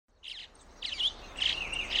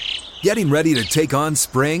Getting ready to take on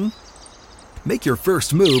spring? Make your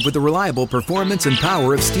first move with the reliable performance and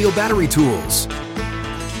power of Steel battery tools.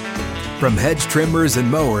 From hedge trimmers and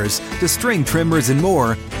mowers to string trimmers and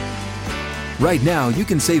more, right now you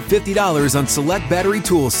can save $50 on select battery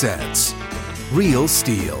tool sets. Real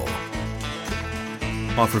Steel.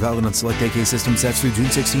 Offer valid on select AK system sets through June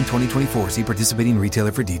 16, 2024. See participating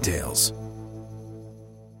retailer for details.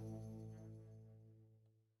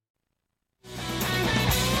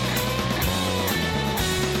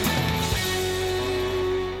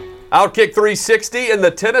 Outkick 360 and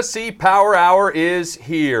the Tennessee Power Hour is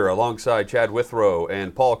here. Alongside Chad Withrow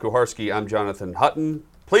and Paul Kuharsky, I'm Jonathan Hutton.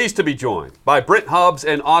 Pleased to be joined by Brent Hubbs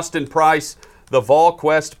and Austin Price. The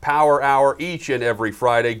VolQuest Power Hour each and every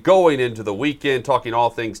Friday, going into the weekend, talking all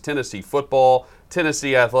things Tennessee football,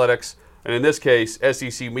 Tennessee athletics, and in this case,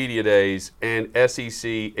 SEC Media Days and SEC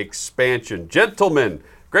expansion. Gentlemen,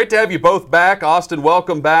 great to have you both back. Austin,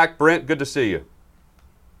 welcome back. Brent, good to see you.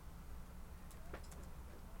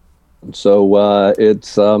 So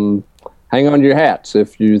it's hang on to your hats.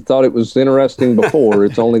 If you thought it was interesting before,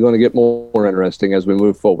 it's only going to get more interesting as we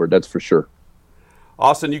move forward. That's for sure.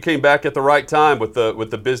 Austin, you came back at the right time with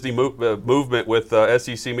the busy movement with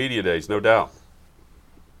SEC Media Days, no doubt.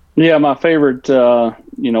 Yeah, my favorite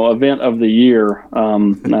event of the year,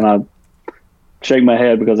 and I shake my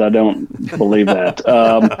head because I don't believe that.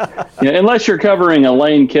 Unless you're covering a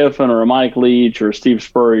Lane Kiffin or a Mike Leach or a Steve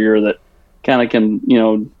Spurrier that kind of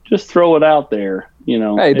can just throw it out there.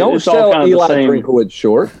 Hey, don't sell Eli Drinkowitz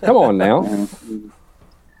short. Come on now.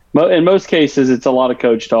 But in most cases, it's a lot of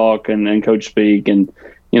coach talk and coach speak, and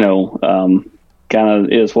kind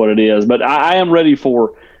of is what it is. But I am ready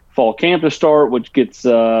for fall camp to start, which gets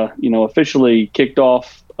officially kicked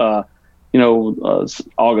off August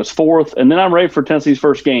 4th, and then I'm ready for Tennessee's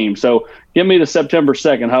first game. So give me to September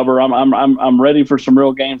 2nd, Hubbard. I'm ready for some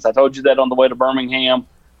real games. I told you that on the way to Birmingham.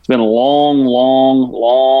 It's been a long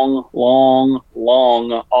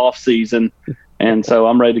off season, and so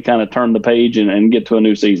I'm ready to kind of turn the page and get to a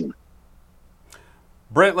new season.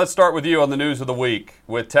 Brent, let's start with you on the news of the week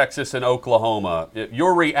with Texas and Oklahoma.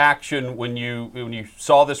 Your reaction when you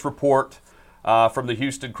saw this report from the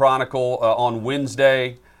Houston Chronicle on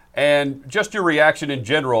Wednesday, and just your reaction in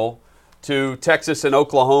general to Texas and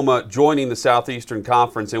Oklahoma joining the Southeastern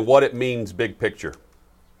Conference and what it means big picture.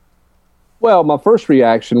 Well, my first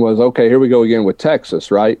reaction was, okay, here we go again with Texas,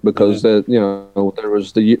 right? Because there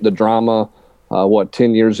was the drama,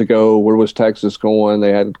 10 years ago? Where was Texas going?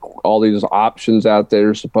 They had all these options out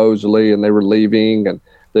there supposedly, and they were leaving, and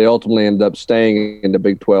they ultimately ended up staying in the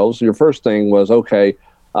Big 12. So your first thing was, okay,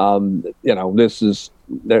 this is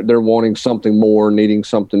they're wanting something more, needing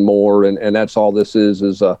something more, and that's all this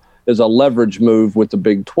is a leverage move with the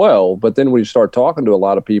Big 12. But then when you start talking to a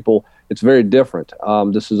lot of people, it's very different.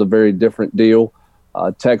 This is a very different deal.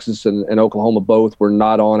 Texas and Oklahoma both were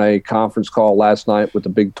not on a conference call last night with the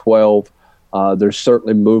Big 12. There's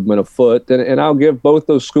certainly movement afoot. And I'll give both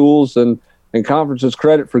those schools and conferences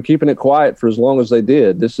credit for keeping it quiet for as long as they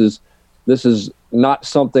did. This is not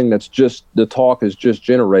something that's just the talk is just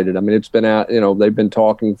generated. I mean, it's been out, they've been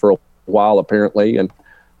talking for a while apparently. And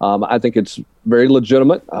I think it's very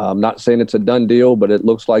legitimate. I'm not saying it's a done deal, but it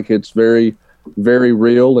looks like it's very, very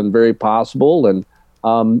real and very possible. And,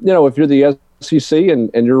 if you're the SEC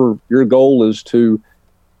and your goal is to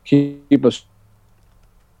keep us,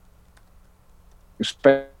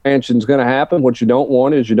 expansion's going to happen. What you don't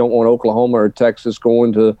want is you don't want Oklahoma or Texas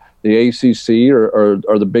going to the ACC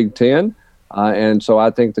or the Big Ten. And so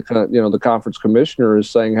I think the conference commissioner is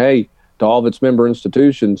saying, hey, to all of its member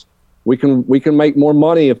institutions, we can make more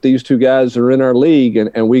money if these two guys are in our league,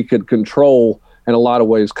 and we could control in a lot of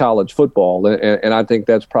ways college football. And I think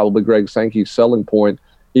that's probably Greg Sankey's selling point,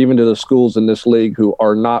 even to the schools in this league who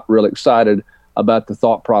are not real excited about the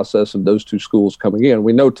thought process of those two schools coming in.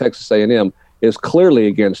 We know Texas A&M is clearly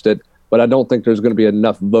against it, but I don't think there's going to be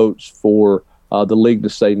enough votes for the league to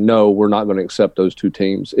say, no, we're not going to accept those two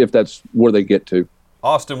teams, if that's where they get to.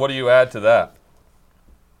 Austin, what do you add to that?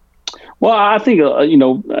 Well, I think,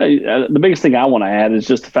 the biggest thing I want to add is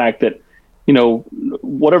just the fact that,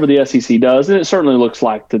 whatever the SEC does, and it certainly looks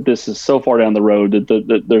like that this is so far down the road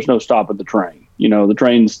that there's no stopping the train. The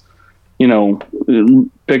train's,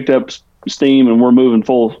 picked up steam, and we're moving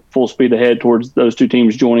full speed ahead towards those two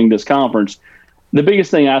teams joining this conference. The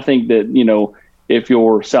biggest thing I think that, if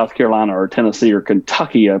you're South Carolina or Tennessee or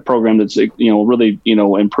Kentucky, a program that's, really,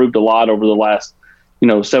 improved a lot over the last,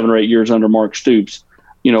 7 or 8 years under Mark Stoops,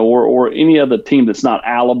 or any other team that's not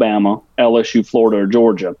Alabama, LSU, Florida, or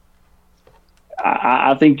Georgia,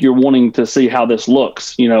 I think you're wanting to see how this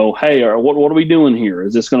looks. You know, hey, what are we doing here?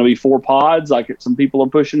 Is this going to be 4 pods like some people are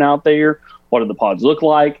pushing out there? What do the pods look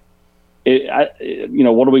like? What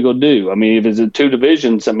are we going to do? I mean, if it's 2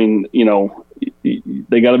 divisions, I mean,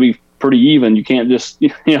 they got to be pretty even. You can't just,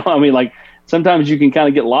 like sometimes you can kind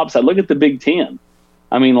of get lopsided. Look at the Big Ten.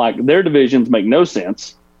 I mean, like their divisions make no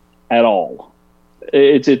sense at all.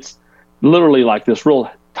 It's literally like this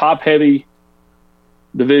real top heavy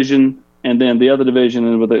division, and then the other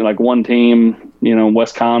division with like one team,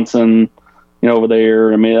 Wisconsin, over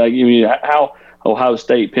there. I mean, how Ohio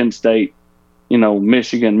State, Penn State,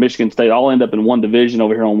 Michigan State all end up in one division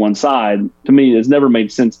over here on one side. To me, it's never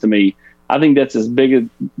made sense to me. I think that's as big a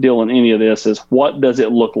deal in any of this is what does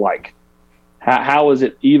it look like? How is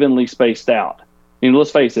it evenly spaced out? I mean,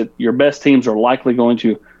 let's face it, your best teams are likely going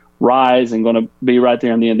to rise and going to be right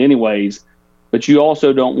there in the end anyways, but you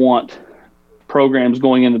also don't want programs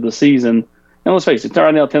going into the season. And let's face it,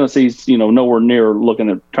 right now Tennessee's, nowhere near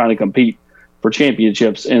looking at trying to compete for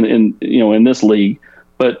championships in this league.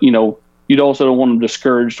 But, you'd also don't want them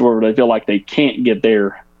discouraged where they feel like they can't get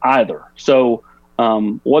there either. So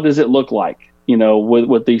what does it look like,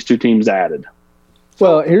 with these 2 teams added?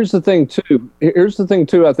 Well, here's the thing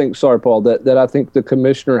too. I think, sorry, Paul, that I think the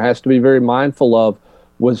commissioner has to be very mindful of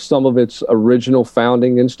with some of its original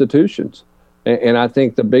founding institutions. And I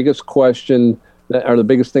think the biggest question or the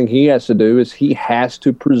biggest thing he has to do is he has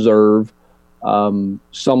to preserve some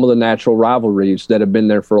of the natural rivalries that have been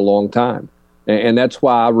there for a long time. And that's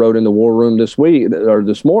why I wrote in the War Room this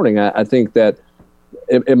morning. I think that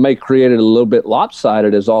it may create it a little bit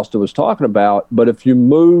lopsided, as Austin was talking about. But if you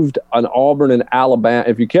moved an Auburn and Alabama,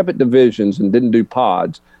 if you kept it divisions and didn't do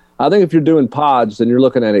pods, I think if you're doing pods, then you're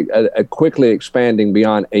looking at it quickly expanding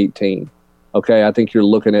beyond 18. Okay, I think you're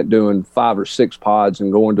looking at doing 5 or 6 pods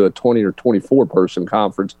and going to a 20 or 24 person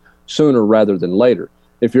conference sooner rather than later.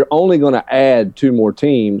 If you're only going to add 2 more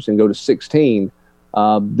teams and go to 16,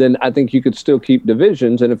 then I think you could still keep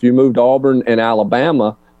divisions. And if you moved Auburn and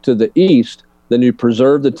Alabama to the east, then you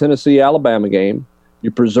preserve the Tennessee-Alabama game.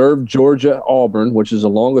 You preserve Georgia-Auburn, which is the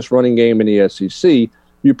longest running game in the SEC.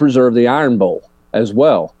 You preserve the Iron Bowl as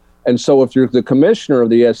well. And so if you're the commissioner of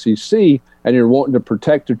the SEC and you're wanting to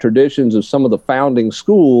protect the traditions of some of the founding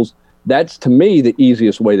schools, that's, to me, the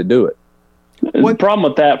easiest way to do it. The problem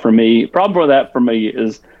with that for me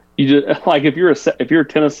is you just, like if you're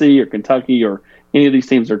Tennessee or Kentucky or any of these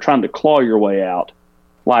teams that are trying to claw your way out,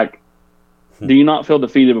 like, do you not feel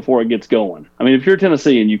defeated before it gets going? I mean, if you're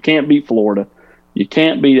Tennessee and you can't beat Florida, you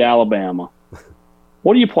can't beat Alabama,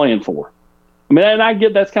 what are you playing for? I mean, and I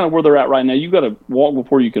get that's kind of where they're at right now. You got to walk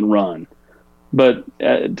before you can run. But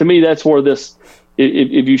to me, that's where this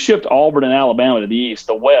if you shift Auburn and Alabama to the east,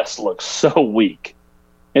 the West looks so weak.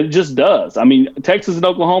 It just does. I mean, Texas and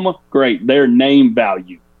Oklahoma, great. They're name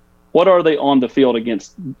value. What are they on the field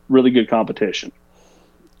against really good competition?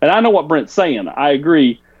 And I know what Brent's saying. I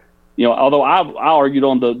agree. Although I argued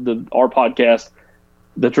on our podcast,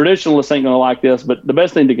 the traditionalists ain't going to like this, but the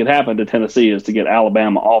best thing that could happen to Tennessee is to get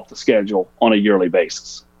Alabama off the schedule on a yearly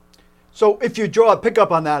basis. So if you pick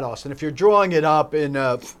up on that, Austin, if you're drawing it up in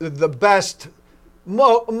the best,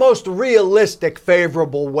 most realistic,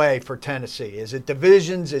 favorable way for Tennessee, is it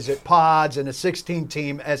divisions, is it pods, and a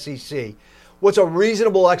 16-team SEC? What's a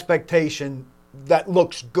reasonable expectation that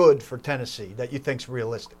looks good for Tennessee that you think's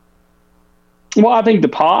realistic? Well, I think the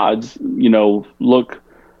pods, look,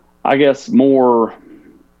 I guess, more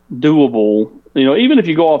doable. Even if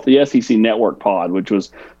you go off the SEC Network pod, which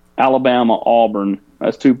was Alabama, Auburn,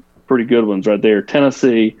 that's 2 pretty good ones right there,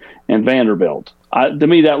 Tennessee and Vanderbilt. To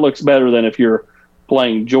me, that looks better than if you're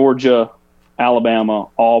playing Georgia, Alabama,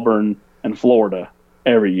 Auburn, and Florida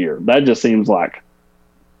every year. That just seems like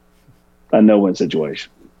a no-win situation.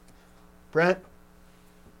 Brent?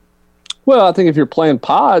 Well, I think if you're playing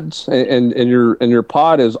pods and your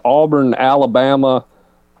pod is Auburn, Alabama,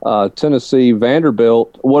 Tennessee,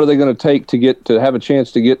 Vanderbilt, what are they going to take to have a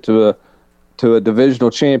chance to get to a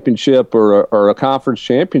divisional championship or a conference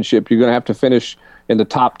championship? You're going to have to finish in the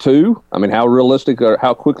top 2. I mean, how realistic or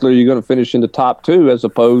how quickly are you going to finish in the top 2 as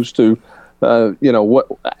opposed to, what?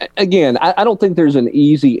 Again, I don't think there's an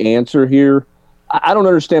easy answer here. I don't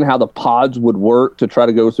understand how the pods would work to try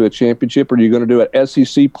to go through a championship. Are you going to do an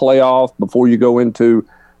SEC playoff before you go into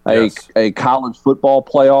a college football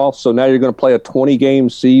playoff? So now you're going to play a 20-game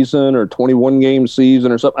season or 21-game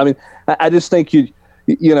season or something. I mean, I just think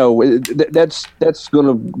that's going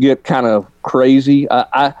to get kind of crazy.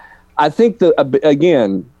 I think that,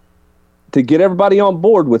 again, to get everybody on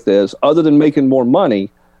board with this, other than making more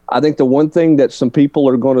money, I think the one thing that some people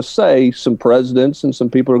are going to say, some presidents and some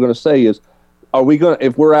people are going to say is, are we going?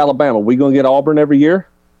 If we're Alabama, are we going to get Auburn every year?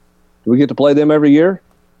 Do we get to play them every year?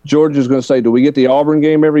 Georgia's going to say, do we get the Auburn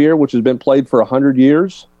game every year, which has been played for 100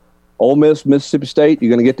 years? Ole Miss, Mississippi State, you're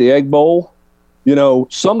going to get the Egg Bowl.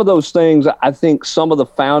 Some of those things, I think some of the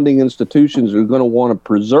founding institutions are going to want to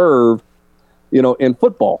preserve, in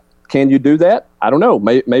football. Can you do that? I don't know.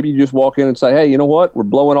 Maybe you just walk in and say, hey, you know what? We're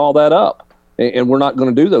blowing all that up, and we're not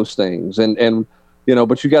going to do those things.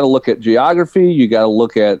 But you got to look at geography. You got to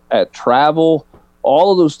look at travel,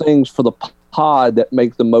 all of those things for the pod that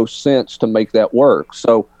make the most sense to make that work.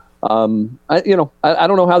 So, I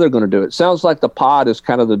don't know how they're going to do it. Sounds like the pod is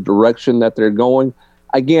kind of the direction that they're going.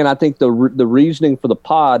 Again, I think the reasoning for the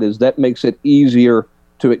pod is that makes it easier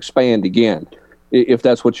to expand again, if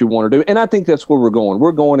that's what you want to do. And I think that's where we're going.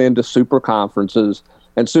 We're going into super conferences,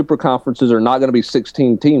 and super conferences are not going to be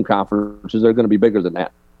 16-team conferences. They're going to be bigger than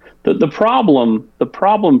that. The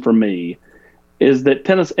problem for me is that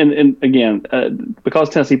Tennessee, and again, because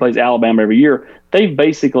Tennessee plays Alabama every year, they've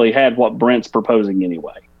basically had what Brent's proposing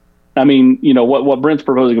anyway. I mean, what Brent's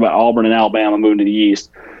proposing about Auburn and Alabama moving to the East,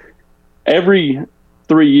 every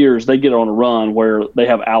 3 years they get on a run where they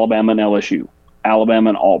have Alabama and LSU, Alabama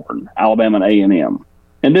and Auburn, Alabama and A&M.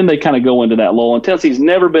 And then they kind of go into that lull. And Tennessee's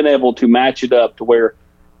never been able to match it up to where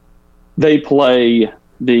they play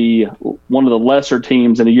one of the lesser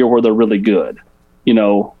teams in a year where they're really good.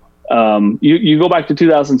 You go back to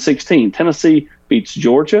 2016, Tennessee beats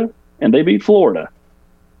Georgia and they beat Florida.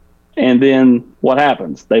 And then what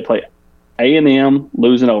happens? They play A&M,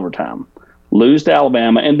 lose in overtime, lose to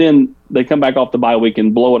Alabama, and then they come back off the bye week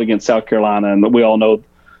and blow it against South Carolina, and we all know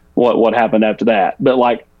what happened after that. But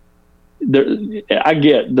I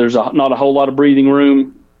get there's not a whole lot of breathing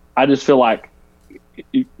room. I just feel like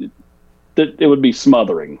that it would be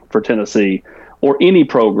smothering for Tennessee or any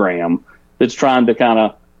program that's trying to kind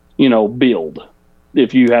of build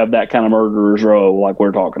if you have that kind of murderer's row like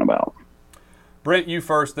we're talking about. Brent, you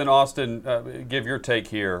first, then Austin, give your take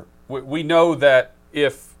here. We know that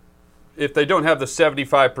if they don't have the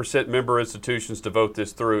 75% member institutions to vote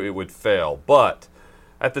this through, it would fail. But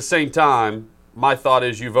at the same time, my thought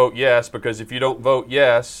is you vote yes, because if you don't vote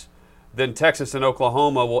yes, then Texas and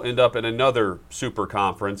Oklahoma will end up in another super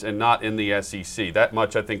conference and not in the SEC. That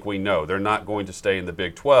much I think we know. They're not going to stay in the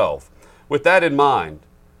Big 12. With that in mind,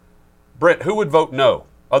 Brent, who would vote no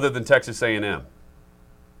other than Texas A&M?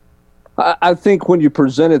 I think when you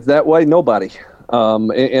present it that way, nobody.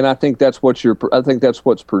 And I think that's what's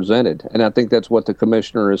presented, and I think that's what the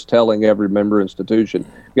commissioner is telling every member institution.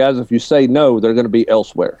 Guys, if you say no, they're going to be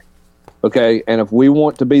elsewhere. Okay, and if we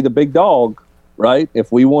want to be the big dog, right?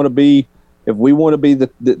 If we want to be we want to be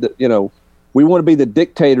the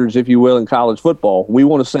dictators, if you will, in college football. We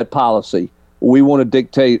want to set policy. We want to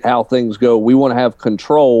dictate how things go. We want to have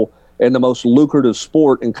control in the most lucrative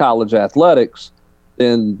sport in college athletics.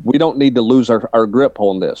 Then we don't need to lose our grip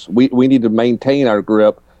on this. We need to maintain our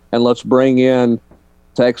grip, and let's bring in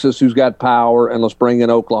Texas, who's got power, and let's bring in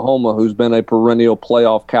Oklahoma, who's been a perennial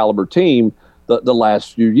playoff caliber team the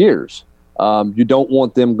last few years. You don't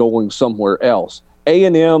want them going somewhere else.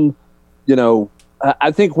 A&M,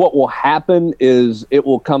 I think what will happen is it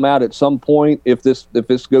will come out at some point if this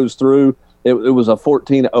goes through. It was a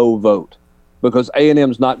 14-0 vote. Because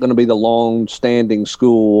A&M's not going to be the long-standing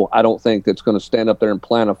school, I don't think, that's going to stand up there and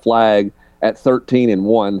plant a flag at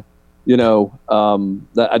 13-1.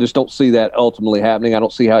 I just don't see that ultimately happening. I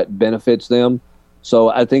don't see how it benefits them. So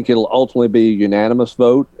I think it'll ultimately be a unanimous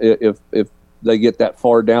vote if they get that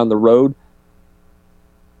far down the road.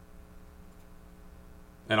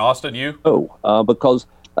 And Austin, you? Because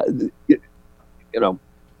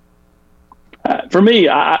for me,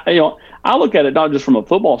 I look at it not just from a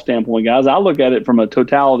football standpoint, guys. I look at it from a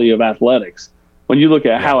totality of athletics. When you look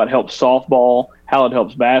at how it helps softball, how it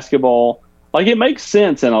helps basketball, it makes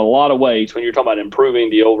sense in a lot of ways when you're talking about improving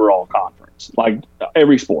the overall conference, like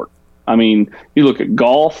every sport. I mean, you look at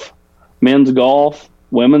golf, men's golf,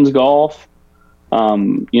 women's golf.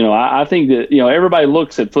 I think that, everybody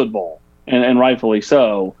looks at football, and rightfully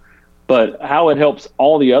so, but how it helps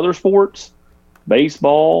all the other sports,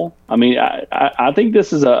 baseball. I mean, I think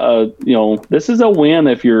this is a win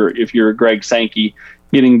if you're Greg Sankey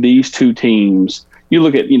getting these two teams. You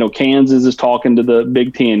look at, Kansas is talking to the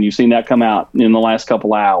Big Ten. You've seen that come out in the last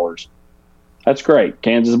couple of hours. That's great.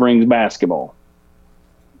 Kansas brings basketball,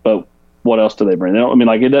 but what else do they bring?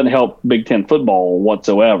 It doesn't help Big Ten football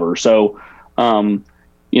whatsoever. So, to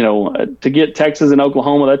get Texas and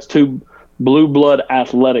Oklahoma, that's two blue blood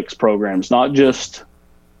athletics programs, not just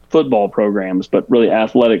football programs, but really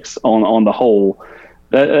athletics on the whole.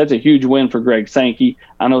 That's a huge win for Greg Sankey.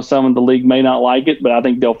 I know some in the league may not like it, but I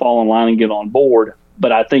think they'll fall in line and get on board.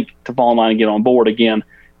 But I think to fall in line and get on board again,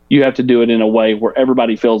 you have to do it in a way where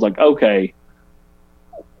everybody feels like, okay,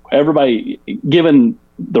 everybody given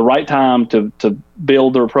the right time to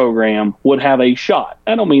build their program would have a shot.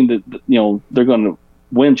 I don't mean that they're going to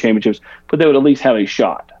win championships, but they would at least have a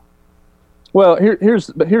shot. Well, here's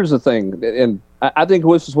the thing, and I think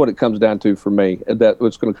this is what it comes down to for me, that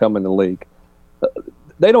what's going to come in the league.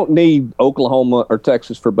 They don't need Oklahoma or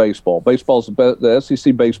Texas for baseball. Baseball's the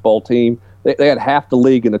SEC baseball team. They had half the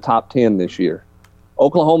league in the top 10 this year.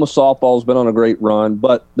 Oklahoma softball's been on a great run,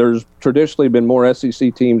 but there's traditionally been more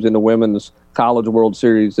SEC teams in the Women's College World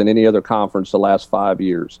Series than any other conference the last 5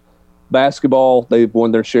 years. Basketball, they've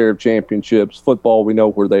won their share of championships. Football, we know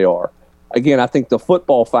where they are. Again, I think the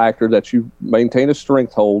football factor that you maintain a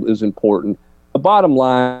strength hold is important. The bottom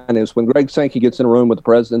line is when Greg Sankey gets in a room with the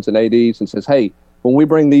presidents and ADs and says, hey, when we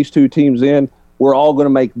bring these two teams in, we're all going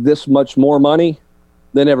to make this much more money,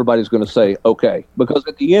 then everybody's going to say, okay. Because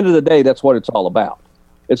at the end of the day, that's what it's all about.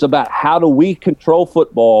 It's about how do we control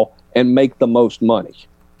football and make the most money.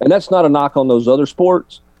 And that's not a knock on those other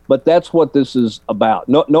sports, but that's what this is about.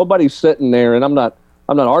 Nobody's sitting there, and I'm not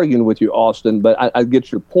arguing with you, Austin, but I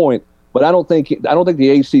get your point. But I don't think the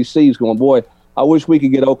ACC is going, boy, I wish we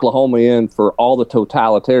could get Oklahoma in for all the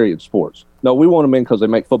totalitarian sports. No, we want them in because they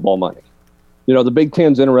make football money. The Big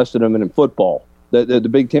Ten's interested in them in football. The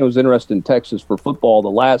Big Ten was interested in Texas for football the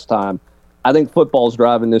last time. I think football's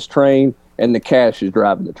driving this train, and the cash is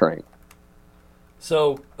driving the train.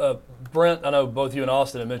 So, Brent, I know both you and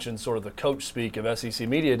Austin have mentioned sort of the coach speak of SEC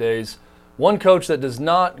Media Days. One coach that does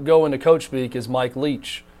not go into coach speak is Mike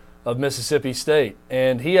Leach of Mississippi State.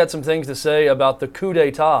 And he had some things to say about the coup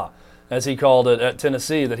d'etat, as he called it, at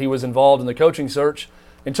Tennessee, that he was involved in the coaching search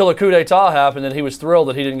until a coup d'etat happened, and he was thrilled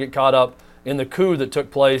that he didn't get caught up in the coup that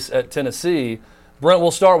took place at Tennessee. Brent,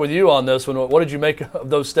 we'll start with you on this one. What did you make of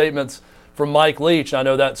those statements from Mike Leach? I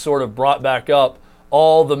know that sort of brought back up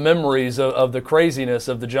all the memories of the craziness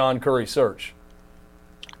of the John Currie search.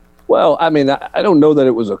 Well, I mean, I don't know that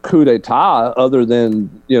it was a coup d'etat other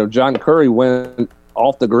than, John Currie went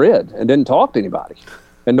off the grid and didn't talk to anybody.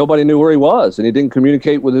 And nobody knew where he was, and he didn't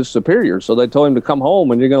communicate with his superiors. So they told him to come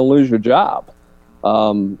home and you're going to lose your job.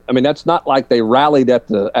 I mean, that's not like they rallied at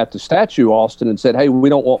the statue, Austin, and said, hey, we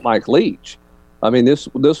don't want Mike Leach. I mean, this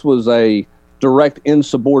was a direct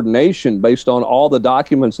insubordination based on all the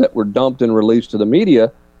documents that were dumped and released to the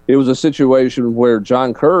media. It was a situation where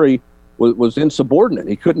John Currie was insubordinate.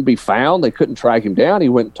 He couldn't be found. They couldn't track him down. He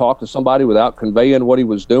went and talked to somebody without conveying what he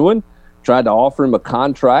was doing, tried to offer him a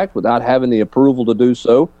contract without having the approval to do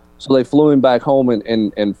so. So they flew him back home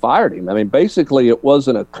and fired him. I mean, basically, it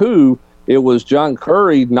wasn't a coup. It was John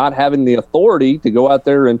Currie not having the authority to go out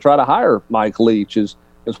there and try to hire Mike Leach is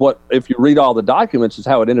what, if you read all the documents, is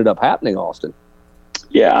how it ended up happening, Austin.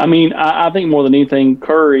 Yeah, I mean, I think more than anything,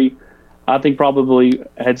 Currie, I think probably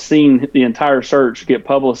had seen the entire search get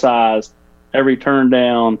publicized, every turn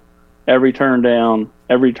down in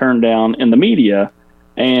the media.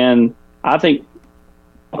 And I think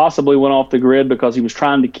possibly went off the grid because he was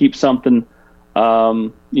trying to keep something,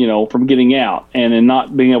 from getting out and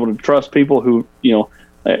not being able to trust people who,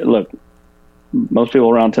 look, most people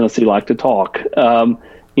around Tennessee like to talk.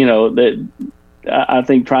 That I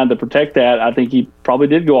think trying to protect that, I think he probably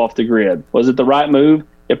did go off the grid. Was it the right move?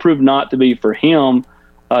 It proved not to be for him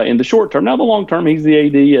in the short term. Now, the long term, he's the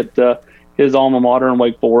AD at his alma mater in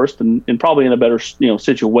Wake Forest and probably in a better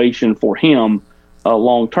situation for him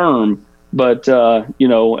long term. But,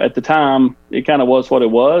 at the time, it kind of was what it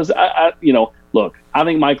was. Look, I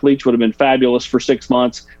think Mike Leach would have been fabulous for 6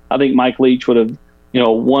 months. I think Mike Leach would have,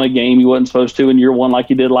 won a game he wasn't supposed to in year one like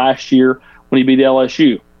he did last year when he beat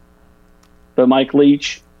LSU. But Mike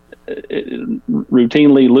Leach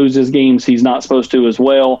routinely loses games he's not supposed to as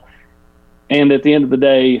well. And at the end of the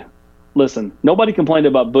day, listen, nobody complained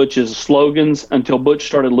about Butch's slogans until Butch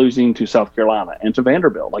started losing to South Carolina and to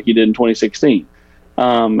Vanderbilt like he did in 2016.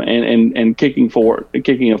 And kicking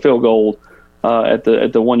a field goal at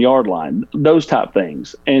the 1 yard line, those type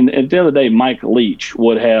things. And at the end of the day, Mike Leach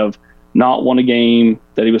would have not won a game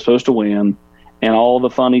that he was supposed to win, and all the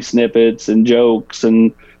funny snippets and jokes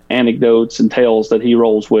and anecdotes and tales that he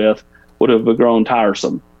rolls with would have grown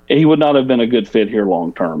tiresome. He would not have been a good fit here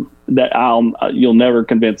long term. You'll never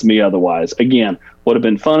convince me otherwise. Again, would have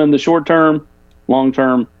been fun in the short term. Long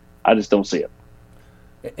term, I just don't see it.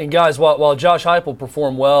 And guys, while Josh Heupel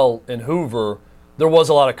performed well in Hoover, there was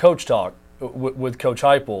a lot of coach talk with Coach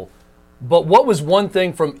Heupel. But what was one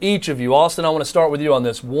thing from each of you? Austin, I want to start with you on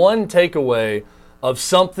this. One takeaway of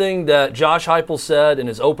something that Josh Heupel said in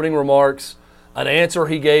his opening remarks, an answer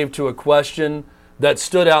he gave to a question that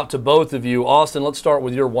stood out to both of you. Austin, let's start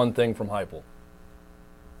with your one thing from Heupel.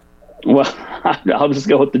 Well, I'll just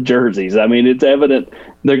go with the jerseys. I mean, it's evident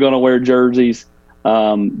they're going to wear jerseys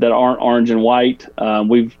that aren't orange and white.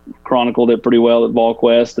 We've chronicled it pretty well at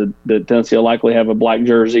VolQuest that Tennessee will likely have a black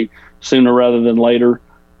jersey sooner rather than later.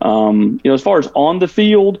 As far as on the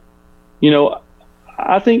field,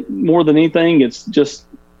 I think more than anything, it's just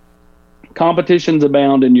competitions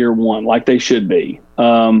abound in year one, like they should be.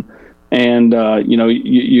 You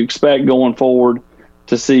expect going forward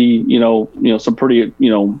to see, some pretty,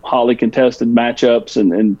 hotly contested matchups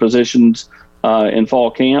and positions in fall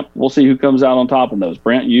camp. We'll see who comes out on top in those.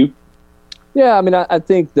 Brent, you? Yeah, I mean, I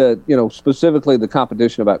think that, specifically the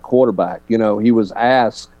competition about quarterback, he was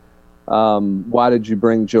asked, why did you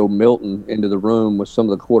bring Joe Milton into the room with some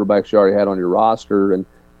of the quarterbacks you already had on your roster? And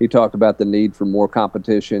he talked about the need for more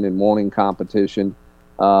competition and wanting competition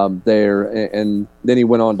there. And then he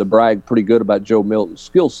went on to brag pretty good about Joe Milton's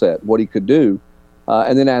skill set, what he could do.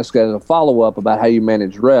 And then asked as a follow-up about how you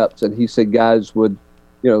manage reps. And he said guys would,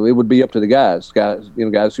 it would be up to the guys. Guys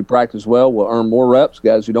who practice well will earn more reps.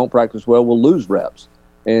 Guys who don't practice well will lose reps.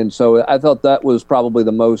 And so I thought that was probably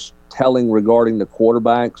the most telling regarding the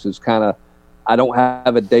quarterbacks is kind of, I don't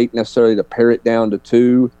have a date necessarily to pare it down to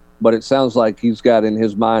 2, but it sounds like he's got in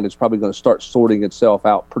his mind it's probably going to start sorting itself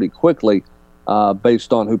out pretty quickly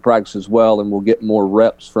based on who practices well and will get more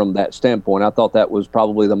reps from that standpoint. I thought that was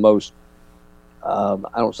probably the most, I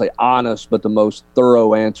don't say honest, but the most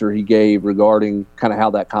thorough answer he gave regarding kind of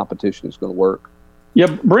how that competition is going to work.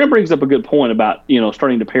 Yeah, Brent brings up a good point about,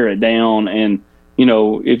 starting to pare it down and,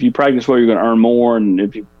 if you practice well, you're going to earn more, and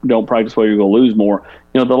if you don't practice well, you're going to lose more.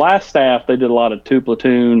 The last staff, they did a lot of 2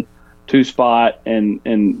 platoon, 2 spot, and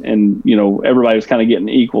everybody was kind of getting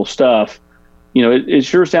equal stuff. It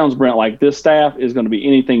sure sounds, Brent, like this staff is going to be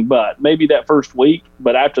anything but. Maybe that first week,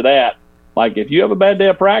 but after that, like if you have a bad day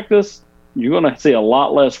of practice, you're going to see a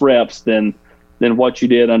lot less reps than what you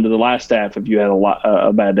did under the last staff if you had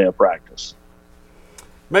a bad day of practice.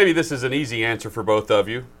 Maybe this is an easy answer for both of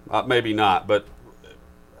you. Maybe not, but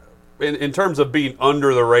in terms of being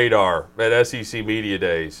under the radar at SEC Media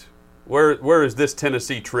Days, where is this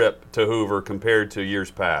Tennessee trip to Hoover compared to years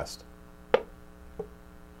past?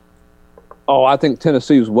 Oh, I think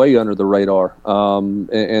Tennessee was way under the radar.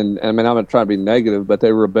 And I mean, I'm not trying to be negative, but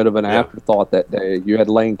they were a bit of an afterthought that day. You had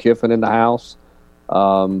Lane Kiffin in the house.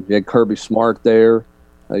 You had Kirby Smart there.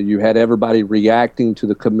 You had everybody reacting to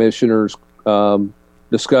the commissioner's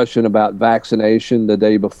discussion about vaccination the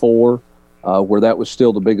day before, where that was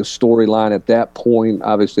still the biggest storyline at that point.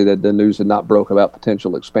 Obviously, that the news had not broke about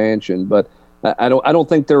potential expansion, but I don't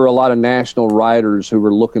think there were a lot of national writers who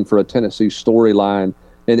were looking for a Tennessee storyline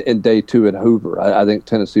in day 2 at Hoover. I think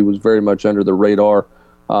Tennessee was very much under the radar,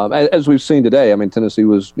 as we've seen today. I mean, Tennessee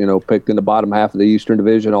was picked in the bottom half of the Eastern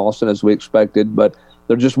Division, Austin, as we expected, but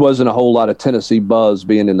there just wasn't a whole lot of Tennessee buzz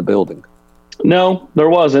being in the building. No, there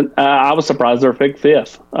wasn't. I was surprised they were picked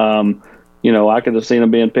 5th. I could have seen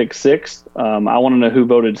them being picked 6th. I want to know who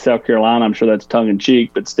voted South Carolina. I'm sure that's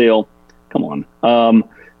tongue-in-cheek, but still, come on.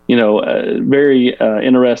 Very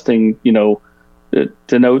interesting,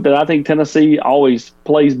 to note that I think Tennessee always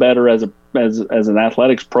plays better as an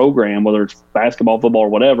athletics program, whether it's basketball, football, or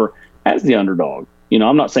whatever, as the underdog.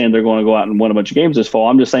 I'm not saying they're going to go out and win a bunch of games this fall.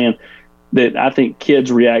 I'm just saying that I think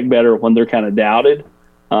kids react better when they're kind of doubted.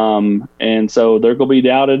 And so they're going to be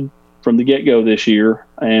doubted from the get-go this year.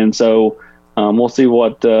 And so we'll see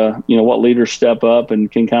what leaders step up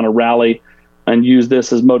and can kind of rally and use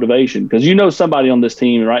this as motivation. Because somebody on this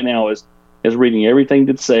team right now is reading everything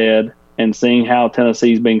that's said and seeing how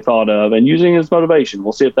Tennessee is being thought of and using it as motivation.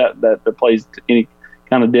 We'll see if that plays any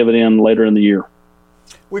kind of dividend later in the year.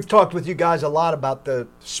 We've talked with you guys a lot about the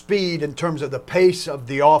speed in terms of the pace of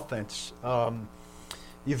the offense.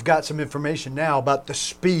 You've got some information now about the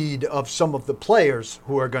speed of some of the players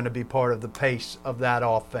who are going to be part of the pace of that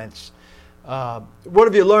offense. What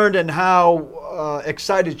have you learned, and how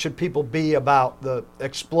excited should people be about the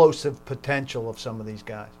explosive potential of some of these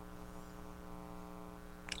guys?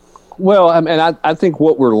 Well, I think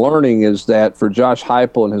what we're learning is that for Josh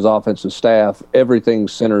Heupel and his offensive staff, everything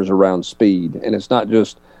centers around speed. And it's not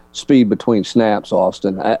just speed between snaps,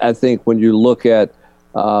 Austin. I think when you look at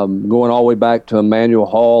going all the way back to Emmanuel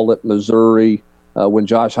Hall at Missouri, when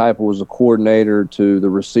Josh Heupel was a coordinator, to the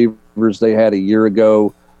receivers they had a year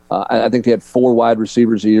ago, I think they had 4 wide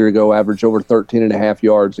receivers a year ago, average over 13.5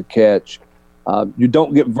 yards a catch. You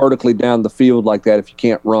don't get vertically down the field like that if you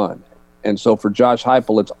can't run. And so for Josh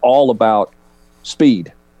Heupel, it's all about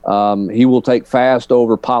speed. He will take fast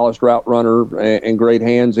over polished route runner and great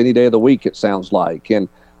hands any day of the week, it sounds like. And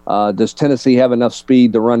does Tennessee have enough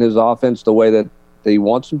speed to run his offense the way that he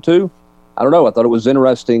wants them to? I don't know. I thought it was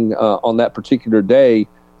interesting on that particular day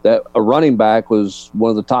that a running back was one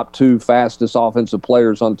of the top 2 fastest offensive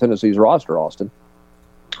players on Tennessee's roster, Austin.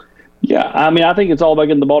 Yeah, I mean, I think it's all about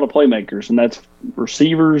getting the ball to playmakers, and that's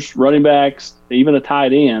receivers, running backs, even a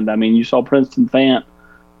tight end. I mean, you saw Princeton Fant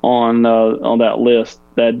on that list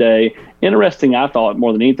that day. Interesting, I thought,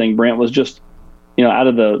 more than anything, Brent, was just, out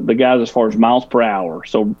of the guys as far as miles per hour,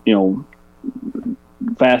 so,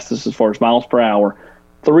 fastest as far as miles per hour,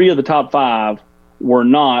 3 of the top 5 were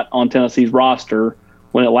not on Tennessee's roster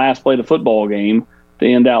when it last played a football game to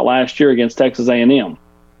end out last year against Texas A&M.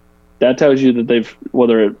 That tells you that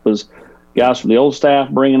whether it was guys from the old staff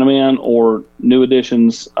bringing them in or new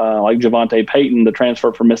additions like Javonte Payton, the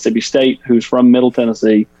transfer from Mississippi State, who's from Middle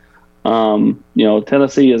Tennessee.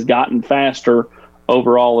 Tennessee has gotten faster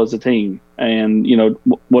overall as a team. And,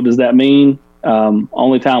 what does that mean?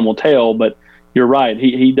 Only time will tell, but you're right.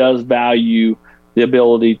 He does value the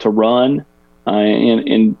ability to run.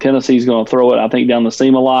 And Tennessee's going to throw it, I think, down the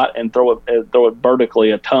seam a lot and throw it vertically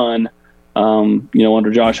a ton,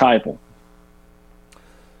 under Josh Heupel.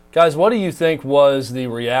 Guys, what do you think was the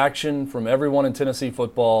reaction from everyone in Tennessee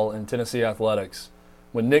football and Tennessee athletics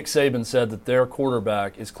when Nick Saban said that their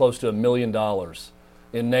quarterback is close to $1 million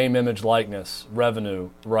in name, image, likeness revenue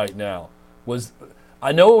right now?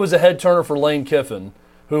 I know it was a head turner for Lane Kiffin,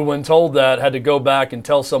 who, when told that, had to go back and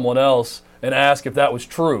tell someone else and ask if that was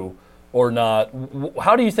true or not.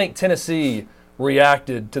 How do you think Tennessee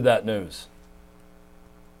reacted to that news?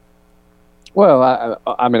 Well,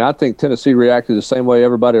 I think Tennessee reacted the same way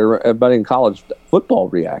everybody in college football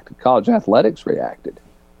reacted, college athletics reacted.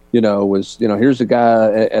 Here's a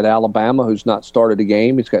guy at Alabama who's not started a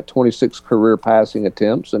game. He's got 26 career passing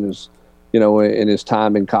attempts in his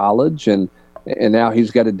time in college, and now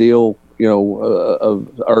he's got a deal,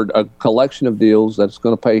 or a collection of deals that's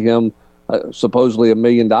going to pay him supposedly $1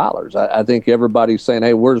 million. I think everybody's saying,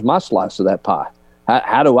 hey, where's my slice of that pie?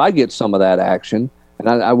 How do I get some of that action? And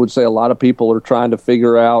I would say a lot of people are trying to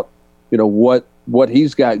figure out, what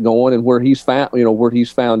he's got going and where he's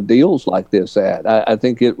found deals like this at. I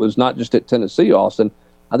think it was not just at Tennessee, Austin.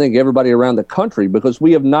 I think everybody around the country, because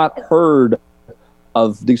we have not heard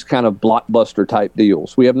of these kind of blockbuster type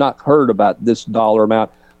deals. We have not heard about this dollar amount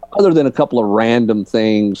other than a couple of random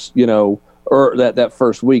things, or that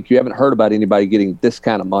first week. You haven't heard about anybody getting this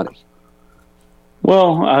kind of money.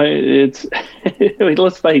 Well, it's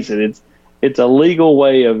let's face it, it's a legal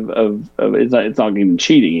way of it's not even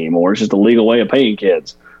cheating anymore. It's just a legal way of paying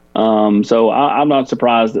kids. So I'm not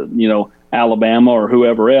surprised that Alabama or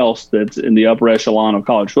whoever else that's in the upper echelon of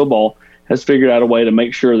college football has figured out a way to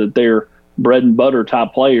make sure that their bread and butter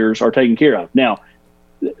type players are taken care of. Now,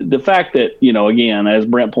 the fact that again, as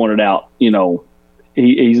Brent pointed out,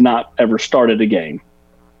 he's not ever started a game.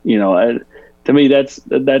 To me,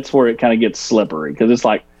 that's where it kind of gets slippery, because it's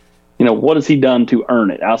like, what has he done to earn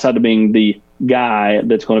it outside of being the guy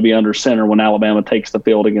that's going to be under center when Alabama takes the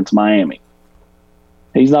field against Miami?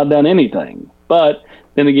 He's not done anything. But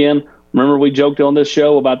then again, remember we joked on this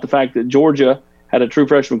show about the fact that Georgia had a true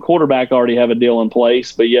freshman quarterback already have a deal in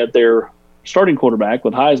place, but yet their starting quarterback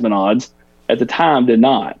with Heisman odds at the time did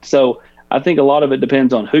not. So I think a lot of it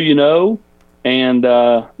depends on who you know and,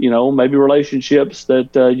 maybe relationships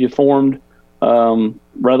that you formed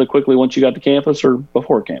rather quickly once you got to campus or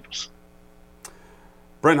before campus.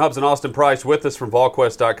 Brent Hubbs and Austin Price with us from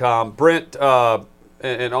VolQuest.com. Brent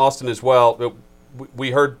and Austin as well,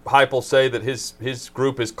 we heard Heupel say that his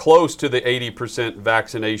group is close to the 80%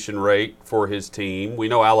 vaccination rate for his team. We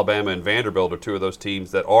know Alabama and Vanderbilt are 2 of those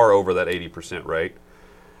teams that are over that 80% rate.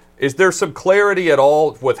 Is there some clarity at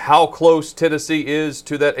all with how close Tennessee is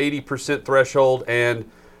to that 80% threshold, and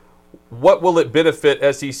what will it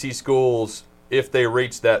benefit SEC schools if they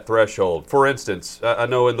reach that threshold? For instance, I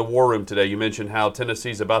know in the War Room today you mentioned how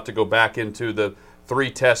Tennessee's about to go back into the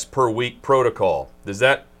 3 tests per week protocol. Does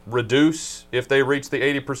that reduce if they reach the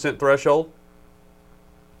 80% threshold?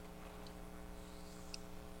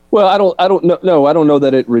 Well, I don't know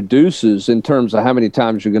that it reduces in terms of how many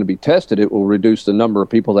times you're going to be tested. It will reduce the number of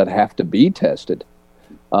people that have to be tested.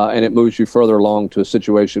 And it moves you further along to a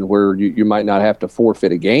situation where you might not have to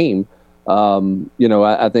forfeit a game.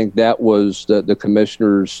 I think that was the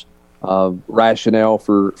commissioner's rationale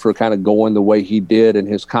for kind of going the way he did in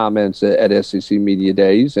his comments at SEC Media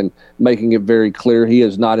Days and making it very clear he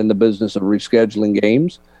is not in the business of rescheduling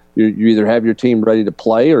games. You either have your team ready to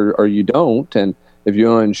play or you don't. And if you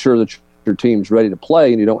want to ensure that your team's ready to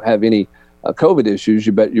play and you don't have any COVID issues,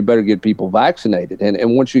 you better get people vaccinated.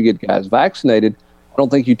 And once you get guys vaccinated, I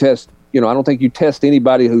don't think you test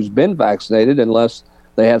anybody who's been vaccinated unless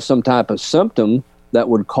they have some type of symptom that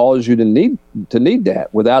would cause you to need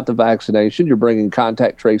that. Without the vaccination, you're bringing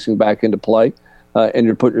contact tracing back into play. and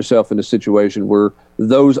you're putting yourself in a situation where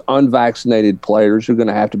those unvaccinated players are going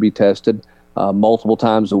to have to be tested multiple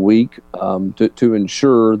times a week to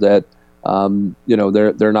ensure that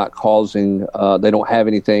they're not causing they don't have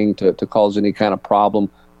anything to cause any kind of problem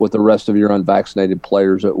with the rest of your unvaccinated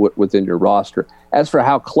players within your roster. As for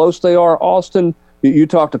how close they are, Austin, you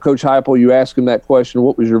talked to Coach Heupel, you asked him that question.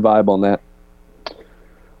 What was your vibe on that?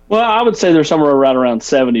 Well, I would say they're somewhere right around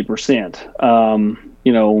 70%.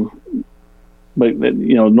 But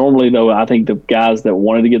normally though, I think the guys that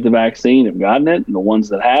wanted to get the vaccine have gotten it, and the ones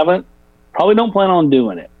that haven't probably don't plan on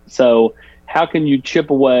doing it. So how can you chip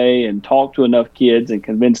away and talk to enough kids and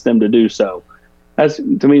convince them to do so?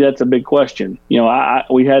 To me, that's a big question.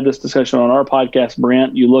 We had this discussion on our podcast,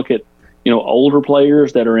 Brent. You look at, older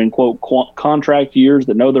players that are in quote contract years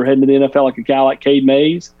that know they're heading to the NFL, like a guy like Cade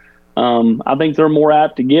Mays. I think they're more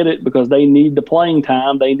apt to get it because they need the playing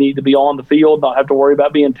time. They need to be on the field, not have to worry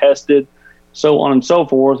about being tested, so on and so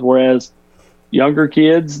forth. Whereas younger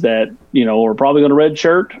kids that, are probably going to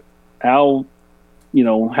redshirt, how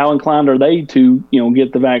inclined are they to,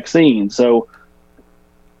 get the vaccine? So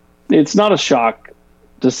it's not a shock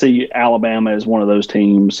to see Alabama as one of those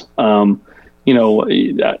teams. I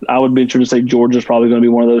would venture to say Georgia's probably going to be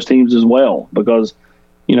one of those teams as well because,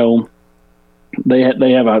 they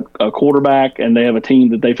have a quarterback and they have a team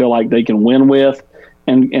that they feel like they can win with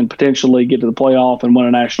and potentially get to the playoff and win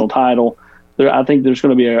a national title. I think there's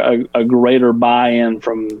going to be a greater buy-in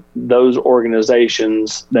from those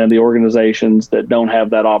organizations than the organizations that don't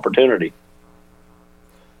have that opportunity.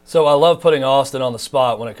 So I love putting Austin on the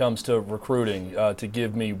spot when it comes to recruiting to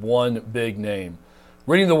give me one big name.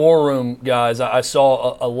 Reading the War Room, guys, I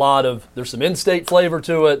saw a lot of – there's some in-state flavor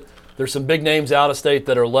to it. There's some big names out of state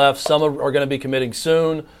that are left. Some are going to be committing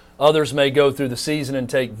soon. Others may go through the season and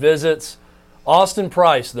take visits. Austin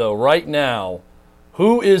Price, though, right now,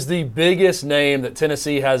 who is the biggest name that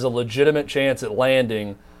Tennessee has a legitimate chance at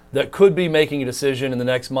landing that could be making a decision in the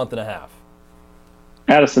next month and a half?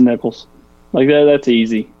 Addison Nichols. That's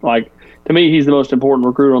easy. To me, he's the most important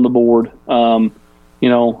recruit on the board.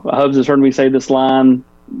 Hubbs has heard me say this line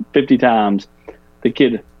 50 times. The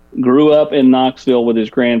kid grew up in Knoxville with his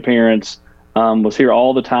grandparents, was here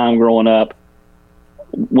all the time growing up,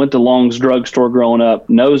 went to Long's Drugstore growing up,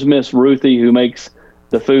 knows Miss Ruthie, who makes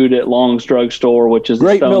the food at Long's Drugstore, which is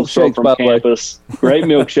great a stone's throw from campus. Great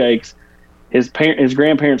milkshakes. His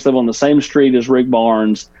grandparents live on the same street as Rick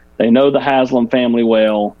Barnes. They know the Haslam family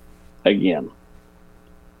well. Again,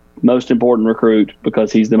 most important recruit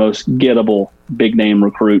because he's the most gettable big-name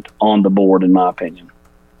recruit on the board, in my opinion.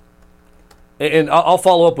 And I'll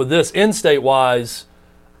follow up with this. In-state-wise,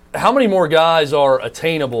 how many more guys are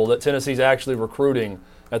attainable that Tennessee's actually recruiting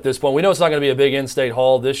at this point? We know it's not going to be a big in-state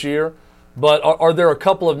haul this year, but are there a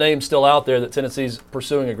couple of names still out there that Tennessee's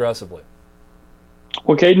pursuing aggressively?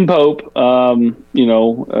 Well, Caden Pope,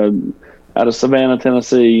 out of Savannah,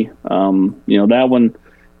 Tennessee, that one,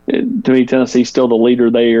 to me, Tennessee's still the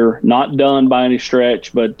leader there. Not done by any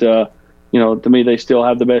stretch, but, to me, they still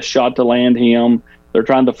have the best shot to land him. They're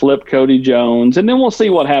trying to flip Cody Jones, and then we'll see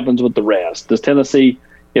what happens with the rest. Does Tennessee,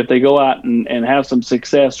 if they go out and have some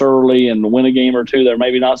success early and win a game or two they're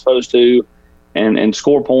maybe not supposed to and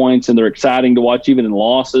score points and they're exciting to watch even in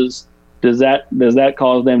losses, does that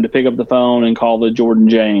cause them to pick up the phone and call the Jordan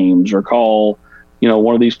James or call,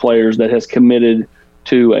 one of these players that has committed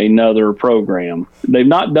to another program? They've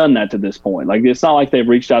not done that to this point. It's not like they've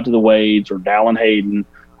reached out to the Wades or Dallin Hayden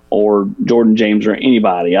or Jordan James or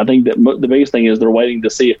anybody. I think that the biggest thing is they're waiting to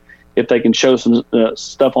see if they can show some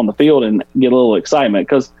stuff on the field and get a little excitement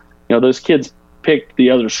because, those kids picked the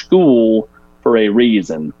other school for a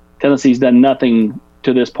reason. Tennessee's done nothing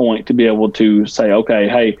to this point to be able to say, okay,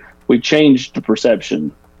 hey, we changed the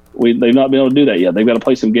perception. They've not been able to do that yet. They've got to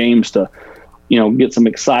play some games to, get some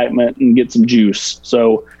excitement and get some juice.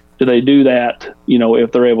 So do they do that,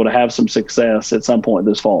 if they're able to have some success at some point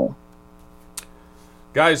this fall?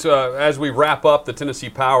 Guys, as we wrap up the Tennessee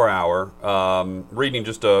Power Hour, reading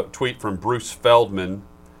just a tweet from Bruce Feldman,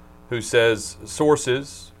 who says,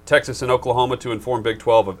 sources, Texas and Oklahoma to inform Big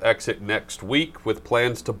 12 of exit next week with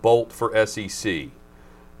plans to bolt for SEC.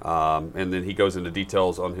 And then he goes into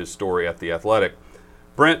details on his story at The Athletic.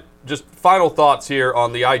 Brent, just final thoughts here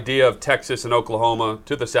on the idea of Texas and Oklahoma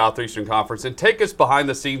to the Southeastern Conference, and take us behind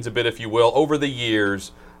the scenes a bit, if you will, over the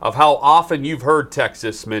years of how often you've heard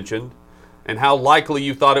Texas mentioned and how likely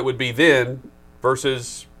you thought it would be then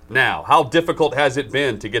versus now. How difficult has it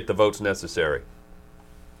been to get the votes necessary?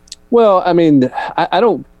 Well, I mean, I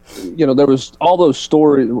don't, there was all those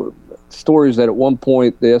stories that at one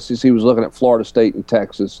point the SEC was looking at Florida State and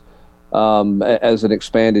Texas as an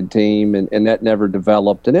expanded team, and that never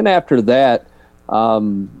developed. And then after that,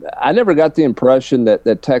 I never got the impression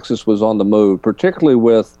that Texas was on the move, particularly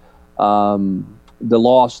with the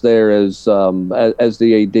loss there as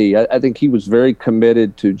the AD. I think he was very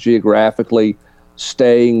committed to geographically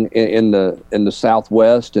staying in the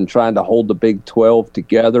Southwest and trying to hold the Big 12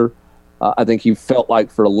 together. I think he felt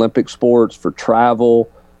like for Olympic sports, for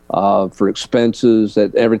travel, for expenses,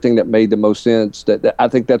 that everything that made the most sense. That I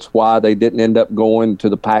think that's why they didn't end up going to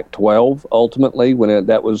the Pac-12 ultimately when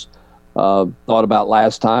that was thought about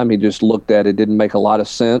last time. He just looked at it, didn't make a lot of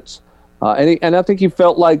sense. And I think he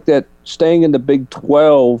felt like that staying in the Big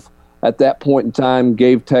 12 at that point in time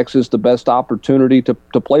gave Texas the best opportunity to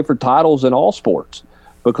play for titles in all sports.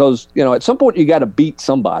 Because, at some point you got to beat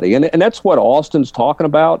somebody. And that's what Austin's talking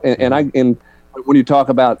about. And when you talk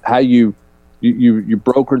about how you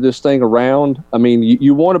broker this thing around, I mean,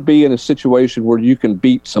 you want to be in a situation where you can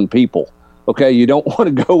beat some people. Okay, you don't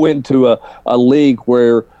want to go into a league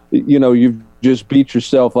where, you've just beat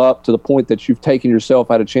yourself up to the point that you've taken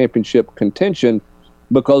yourself out of championship contention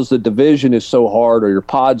because the division is so hard or your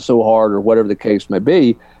pod's so hard or whatever the case may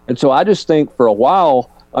be. And so I just think for a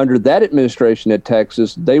while under that administration at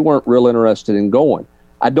Texas, they weren't real interested in going.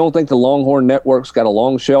 I don't think the Longhorn Network's got a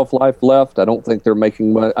long shelf life left. I don't think they're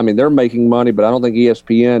making money. I mean, they're making money, but I don't think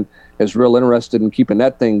ESPN is real interested in keeping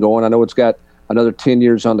that thing going. I know it's got another 10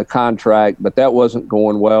 years on the contract, but that wasn't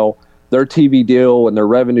going well. Their TV deal and their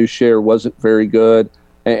revenue share wasn't very good.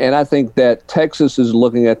 And I think that Texas is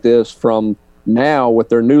looking at this from now with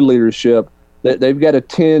their new leadership, that they've got a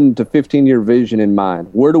 10 to 15-year vision in mind.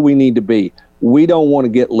 Where do we need to be? We don't want to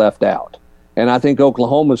get left out. And I think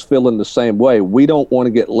Oklahoma's feeling the same way. We don't want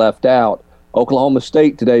to get left out. Oklahoma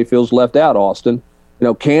State today feels left out, Austin.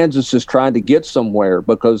 Kansas is trying to get somewhere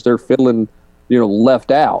because they're feeling,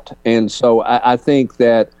 left out. And so I think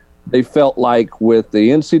that they felt like with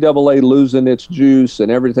the NCAA losing its juice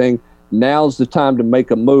and everything, now's the time to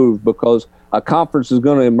make a move because a conference is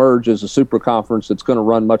going to emerge as a super conference that's going to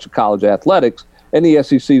run much of college athletics, and the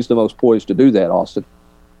SEC is the most poised to do that, Austin.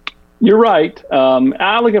 You're right.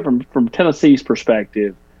 I look at it from Tennessee's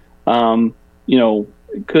perspective. Would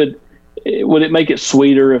it make it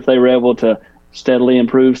sweeter if they were able to steadily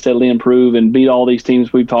improve and beat all these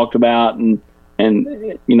teams we've talked about and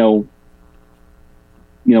win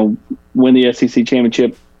the SEC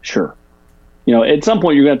championship? Sure. At some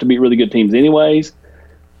point you're going to have to beat really good teams anyways.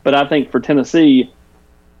 But I think for Tennessee,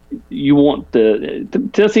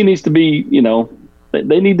 Tennessee needs to be,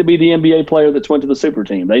 they need to be the NBA player that's went to the super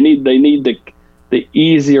team. They need the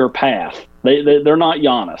easier path. They're not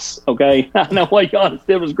Giannis, okay? I know what Giannis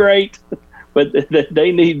did was great, but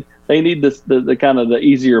they need the kind of the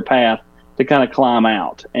easier path to kind of climb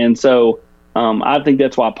out. And so I think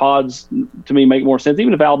that's why pods to me make more sense.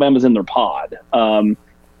 Even if Alabama's in their pod,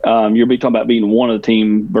 you're talking about being one of the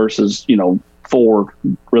team versus 4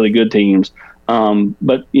 really good teams.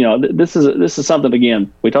 But this is something,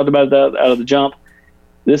 again, we talked about that out of the jump.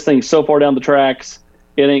 This thing's so far down the tracks,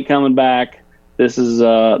 it ain't coming back. This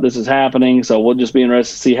is happening, so we'll just be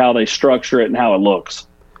interested to see how they structure it and how it looks.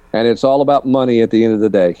 And it's all about money at the end of the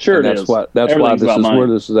day. Sure, and that's why this is where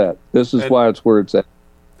this is at. This is why it's where it's at.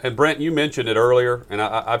 And Brent, you mentioned it earlier, and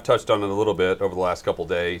I've touched on it a little bit over the last couple of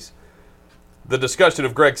days. The discussion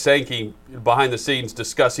of Greg Sankey behind the scenes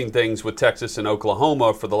discussing things with Texas and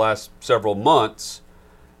Oklahoma for the last several months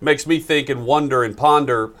makes me think and wonder and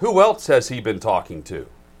ponder, who else has he been talking to?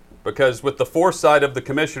 Because with the foresight of the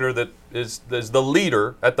commissioner that is the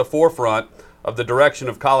leader at the forefront of the direction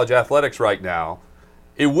of college athletics right now,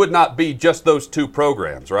 it would not be just those 2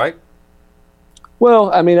 programs, right?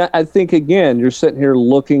 Well, I mean, I think, again, you're sitting here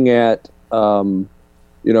looking at,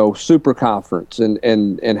 super conference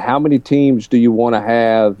and how many teams do you want to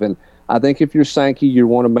have? And I think if you're Sankey, you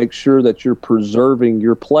want to make sure that you're preserving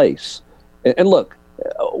your place. And look,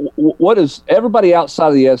 what is everybody outside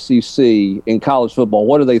of the SEC in college football,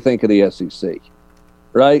 what do they think of the SEC,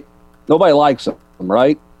 right? Nobody likes them,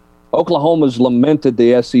 right? Oklahoma's lamented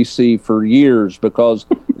the SEC for years because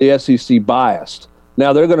the SEC biased.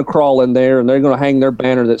 Now they're going to crawl in there and they're going to hang their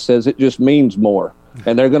banner that says it just means more.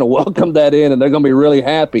 And they're going to welcome that in and they're going to be really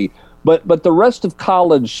happy. But the rest of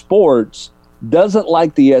college sports doesn't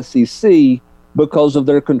like the SEC because of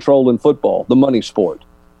their control in football, the money sport.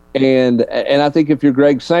 And I think if you're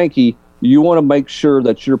Greg Sankey, you want to make sure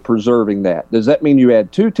that you're preserving that. Does that mean you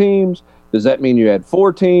add 2 teams? Does that mean you add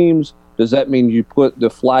 4 teams? Does that mean you put the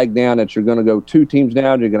flag down that you're going to go 2 teams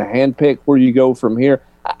down? You're going to handpick where you go from here?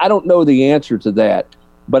 I don't know the answer to that.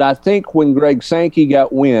 But I think when Greg Sankey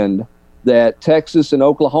got wind that Texas and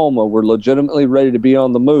Oklahoma were legitimately ready to be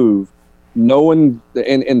on the move, knowing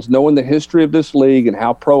the history of this league and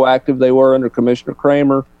how proactive they were under Commissioner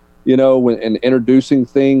Kramer, and introducing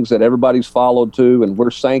things that everybody's followed to, and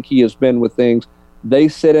where Sankey has been with things, they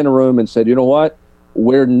sit in a room and said, you know what?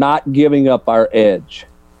 We're not giving up our edge.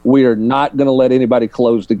 We are not going to let anybody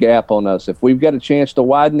close the gap on us. If we've got a chance to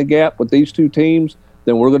widen the gap with these two teams,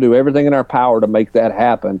 then we're going to do everything in our power to make that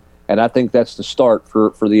happen. And I think that's the start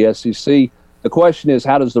for the SEC. The question is,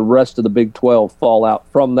 how does the rest of the Big 12 fall out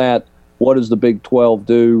from that? What does the Big 12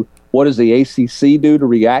 do? What does the ACC do to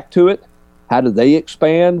react to it? How do they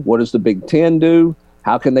expand? What does the Big 10 do?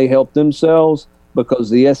 How can they help themselves? Because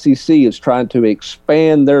the SEC is trying to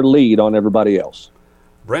expand their lead on everybody else.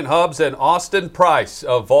 Brent Hubbs and Austin Price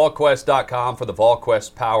of VolQuest.com for the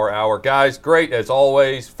VolQuest Power Hour. Guys, great as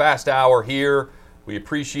always. Fast hour here. We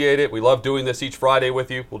appreciate it. We love doing this each Friday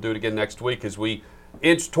with you. We'll do it again next week as we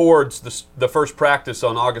inch towards the first practice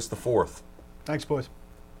on August the 4th. Thanks, boys.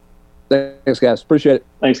 Thanks, guys. Appreciate it.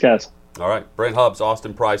 Thanks, guys. All right. Brent Hubbs,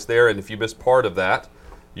 Austin Price there. And if you missed part of that,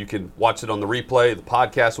 you can watch it on the replay. The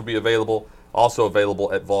podcast will be available. Also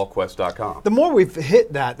available at VolQuest.com. The more we've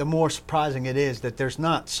hit that, the more surprising it is that there's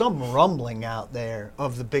not some rumbling out there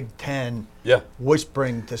of the Big Ten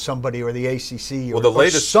whispering to somebody or the ACC or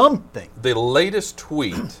something. The latest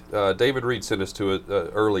tweet, David Reed sent us to it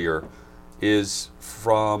earlier, is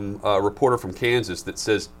from a reporter from Kansas that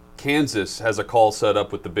says Kansas has a call set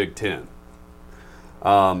up with the Big Ten.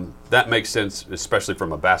 That makes sense, especially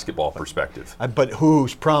from a basketball perspective. But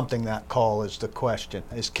who's prompting that call is the question.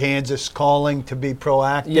 Is Kansas calling to be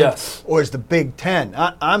proactive? Yes. Or is the Big Ten?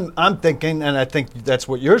 I'm thinking, and I think that's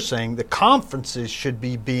what you're saying, the conferences should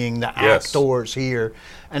be being the actors here.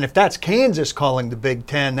 And if that's Kansas calling the Big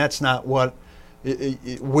Ten, that's not what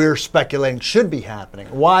we're speculating should be happening.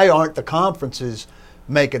 Why aren't the conferences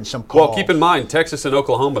making some calls? Well, keep in mind, Texas and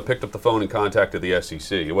Oklahoma picked up the phone and contacted the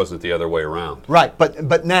SEC. It wasn't the other way around. Right,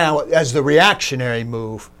 but now, as the reactionary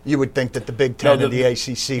move, you would think that the Big Ten and the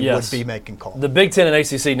ACC would be making calls. The Big Ten and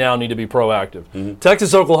ACC now need to be proactive. Mm-hmm.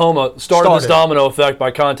 Texas, Oklahoma started this domino effect by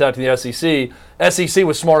contacting the SEC. SEC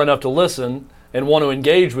was smart enough to listen and want to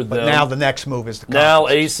engage with them. Now the next move is the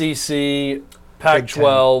conference. Now ACC,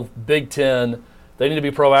 Pac-12, Big Ten, they need to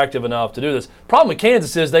be proactive enough to do this. Problem with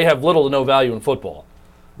Kansas is they have little to no value in football.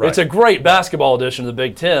 Right. It's a great basketball addition to the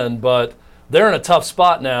Big Ten, but they're in a tough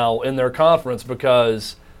spot now in their conference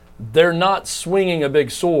because they're not swinging a big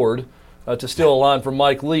sword, to steal a line from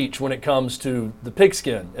Mike Leach, when it comes to the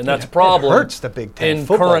pigskin. And that's a problem. It hurts the Big Ten in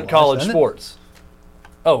current college sports.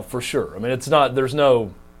 Oh, for sure. I mean, it's not. There's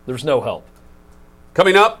no help.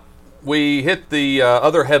 Coming up, we hit the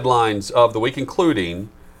other headlines of the week, including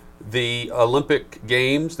the Olympic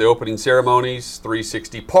Games, the opening ceremonies,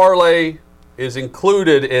 360 parlay is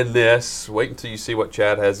included in this. Wait until you see what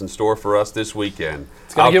Chad has in store for us this weekend.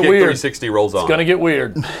 It's going to get weird. 360 rolls on. It's going to get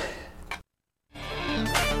weird.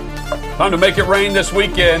 Time to make it rain this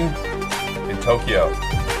weekend in Tokyo.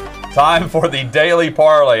 Time for the Daily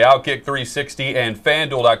Parlay, Outkick 360 and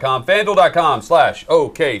FanDuel.com.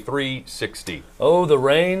 FanDuel.com/OK360. Oh, the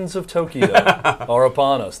rains of Tokyo are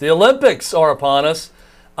upon us. The Olympics are upon us.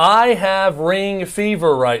 I have ring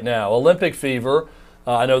fever right now, Olympic fever.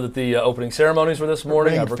 I know that the opening ceremonies were this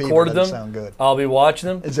morning. I've recorded them. Sound good. I'll be watching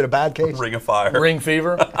them. Is it a bad case? Ring of fire. Ring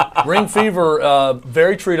fever. Ring fever,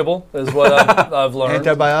 very treatable is what I've learned.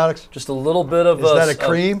 Antibiotics? Just a little bit of... Is that a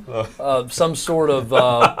cream? Some sort of,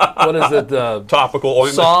 what is it? Topical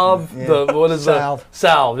ointment. Salve. Yeah. What is Salve.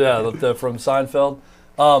 Salve, yeah, from Seinfeld.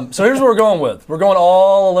 So here's what we're going with. We're going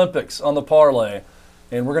all Olympics on the parlay,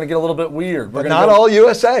 and we're going to get a little bit weird. But not all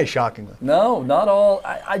USA, shockingly. No, not all.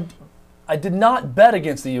 I did not bet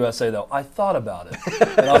against the USA, though. I thought about it,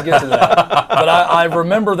 and I'll get to that. But I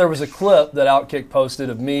remember there was a clip that Outkick posted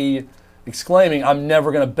of me exclaiming, I'm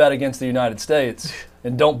never going to bet against the United States,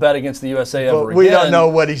 and don't bet against the USA ever again. We don't know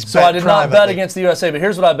what he's bet So I did privately. not bet against the USA, but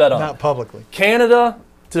here's what I bet on. Not publicly. Canada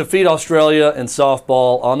to defeat Australia in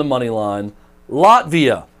softball on the money line.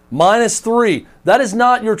 Latvia, -3. That is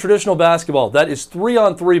not your traditional basketball. That is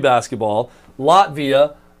 3-on-3 basketball.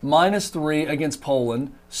 Latvia, -3 against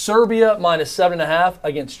Poland. Serbia, -7.5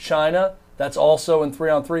 against China. That's also in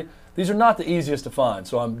 3-on-3. These are not the easiest to find,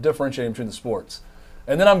 so I'm differentiating between the sports.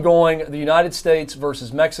 And then I'm going the United States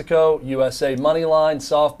versus Mexico, USA money line,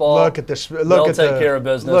 softball. Look at this. They'll take care of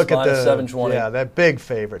business, -720. Yeah, they're big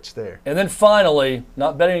favorites there. And then finally,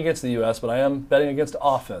 not betting against the U.S., but I am betting against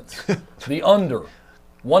offense. The under,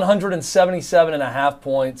 177.5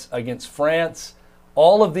 points against France.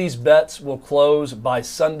 All of these bets will close by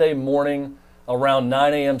Sunday morning around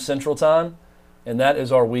 9 a.m. Central Time, and that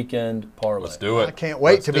is our weekend parlay. Let's do it. I can't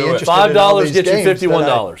wait to be interested $5 in all these gets you games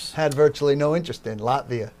 $51. that I had virtually no interest in.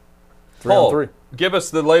 Latvia. Paul, 3-on-3. give us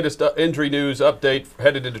the latest injury news update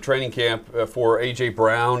headed into training camp for A.J.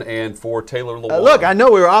 Brown and for Taylor Lewan. Look, I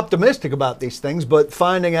know we were optimistic about these things, but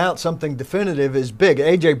finding out something definitive is big.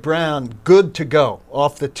 A.J. Brown, good to go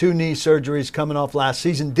off the 2 knee surgeries coming off last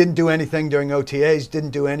season. Didn't do anything during OTAs,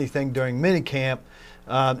 didn't do anything during minicamp.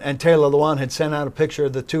 And Taylor Lewan had sent out a picture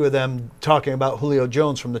of the 2 of them talking about Julio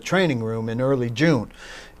Jones from the training room in early June.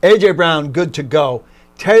 A.J. Brown, good to go.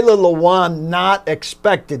 Taylor Lewan not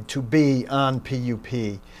expected to be on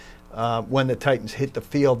PUP when the Titans hit the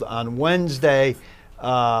field on Wednesday.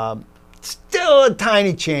 Still a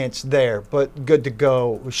tiny chance there, but good to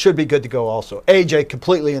go. Should be good to go also. AJ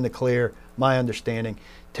completely in the clear, my understanding.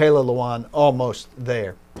 Taylor Lewan almost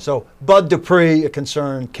there. So Bud Dupree, a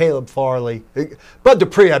concern. Caleb Farley. Bud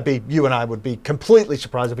Dupree, you and I would be completely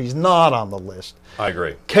surprised if he's not on the list. I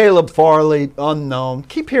agree. Caleb Farley, unknown.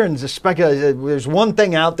 Keep hearing the speculation. There's one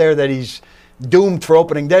thing out there that he's doomed for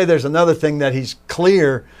opening day. There's another thing that he's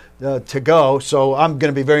clear to go. So I'm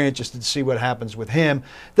going to be very interested to see what happens with him.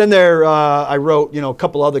 Then I wrote, a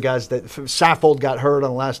couple other guys that Saffold got hurt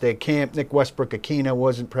on the last day of camp. Nick Westbrook-Akina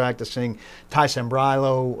wasn't practicing. Ty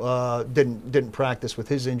Sambrailo didn't practice with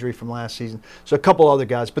his injury from last season. So a couple other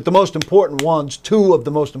guys. But the most important ones, 2 of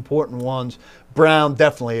the most important ones, Brown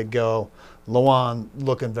definitely a go. Lewan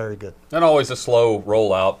looking very good. And always a slow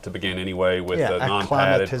rollout to begin anyway with a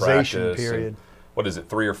non-padded acclimatization practice. period. What is it,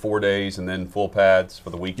 3 or 4 days and then full pads for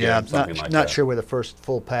the weekend? Yeah, something like that. Not sure where the first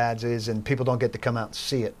full pads is, and people don't get to come out and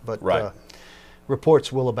see it, but right.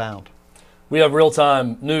 Reports will abound. We have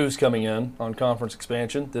real-time news coming in on conference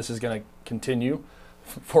expansion. This is going to continue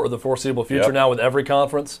for the foreseeable future now with every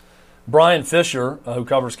conference. Brian Fisher, who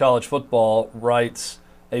covers college football, writes,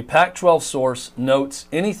 a Pac-12 source notes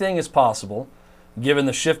anything is possible given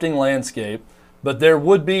the shifting landscape, but there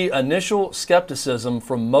would be initial skepticism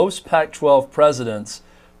from most Pac-12 presidents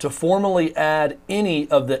to formally add any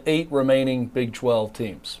of the 8 remaining Big 12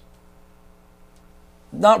 teams.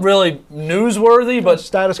 Not really newsworthy, but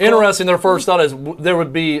status quo. Interesting. Their first thought is there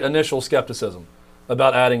would be initial skepticism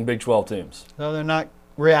about adding Big 12 teams. No, they're not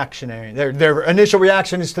reactionary. Their initial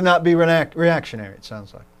reaction is to not be reactionary, it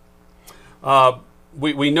sounds like.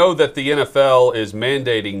 We know that the NFL is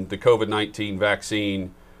mandating the COVID-19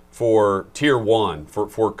 vaccine for Tier 1,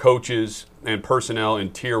 for coaches and personnel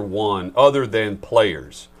in Tier 1 other than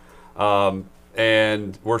players.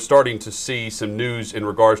 And we're starting to see some news in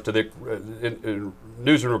regards to this.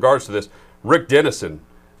 Rick Dennison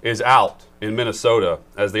is out in Minnesota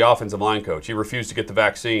as the offensive line coach. He refused to get the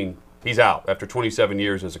vaccine. He's out after 27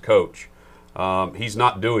 years as a coach. He's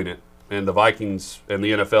not doing it, and the Vikings and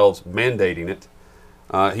the NFL's mandating it.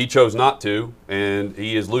 He chose not to, and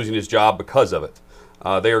he is losing his job because of it.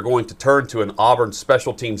 They are going to turn to an Auburn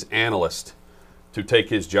special teams analyst to take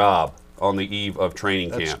his job on the eve of training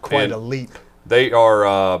camp. That's quite a leap. They are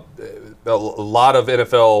a lot of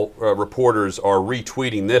NFL reporters are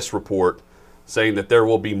retweeting this report, saying that there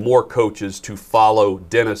will be more coaches to follow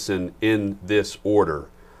Dennison in this order.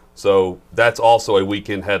 So that's also a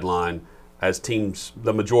weekend headline, as teams,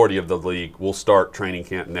 the majority of the league, will start training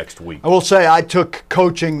camp next week. I will say I took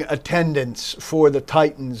coaching attendance for the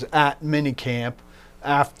Titans at minicamp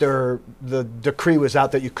after the decree was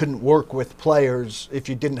out that you couldn't work with players if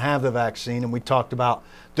you didn't have the vaccine, and we talked about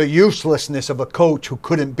the uselessness of a coach who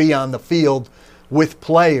couldn't be on the field with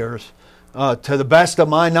players. To the best of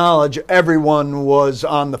my knowledge, everyone was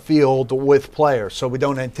on the field with players, so we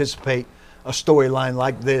don't anticipate a storyline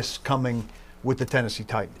like this coming with the Tennessee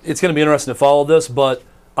Titans. It's going to be interesting to follow this, but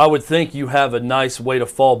I would think you have a nice way to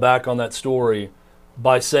fall back on that story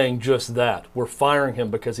by saying just that. We're firing him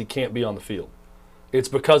because he can't be on the field. It's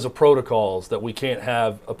because of protocols that we can't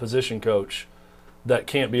have a position coach that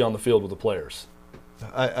can't be on the field with the players.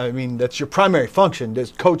 I mean, that's your primary function,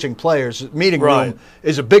 is coaching players. Meeting room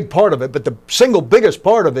is a big part of it, but the single biggest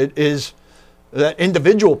part of it is that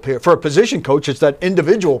individual period. For a position coach, it's that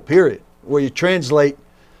individual period where you translate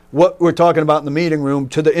what we're talking about in the meeting room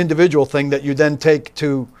to the individual thing that you then take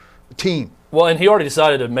to the team. Well, and he already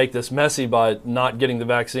decided to make this messy by not getting the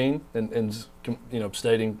vaccine and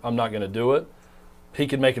stating, I'm not going to do it. He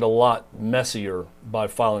could make it a lot messier by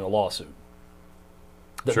filing a lawsuit.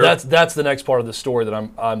 Sure. That's the next part of the story that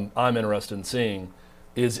I'm interested in seeing,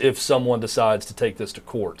 is if someone decides to take this to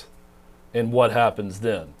court and what happens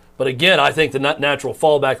then. But again, I think the natural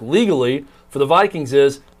fallback legally for the Vikings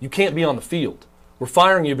is you can't be on the field. We're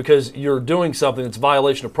firing you because you're doing something that's a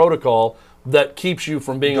violation of protocol that keeps you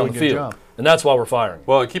from being on the field. Job. And that's why we're firing.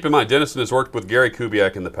 Well, keep in mind, Dennison has worked with Gary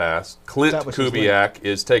Kubiak in the past. Clint Kubiak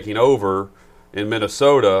is taking over in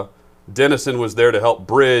Minnesota. Dennison was there to help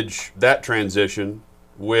bridge that transition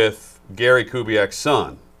with Gary Kubiak's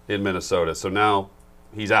son in Minnesota. So now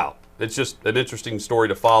he's out. It's just an interesting story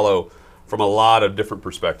to follow from a lot of different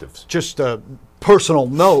perspectives. Just a personal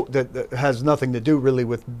note that has nothing to do really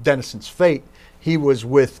with Dennison's fate. He was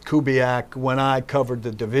with Kubiak when I covered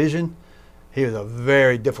the division. He was a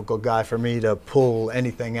very difficult guy for me to pull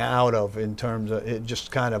anything out of in terms of it,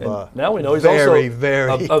 just kind of a now we know he's very, also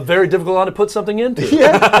very a very difficult one to put something into.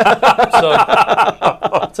 Yeah.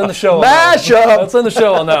 So it's in the show. Mashup. It's in the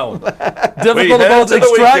show on that one. Difficult to both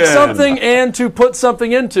extract something and to put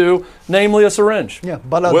something into, namely a syringe. Yeah,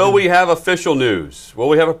 but Will we have official news? Will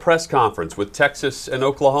we have a press conference with Texas and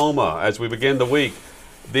Oklahoma as we begin the week?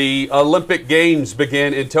 The Olympic Games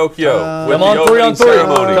begin in Tokyo with Come on, the 3-on-3. opening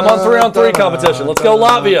ceremony. Come on, 3-on-3 competition. Let's go,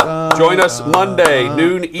 Latvia. Join us Monday,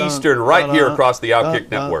 noon Eastern, right here across the Outkick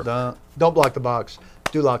Network. Don't block the box.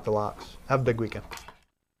 Do lock the locks. Have a big weekend.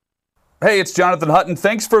 Hey, it's Jonathan Hutton.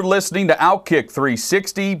 Thanks for listening to Outkick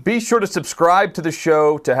 360. Be sure to subscribe to the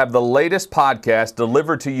show to have the latest podcast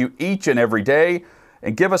delivered to you each and every day.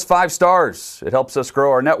 And give us 5 stars. It helps us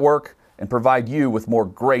grow our network and provide you with more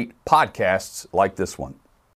great podcasts like this one.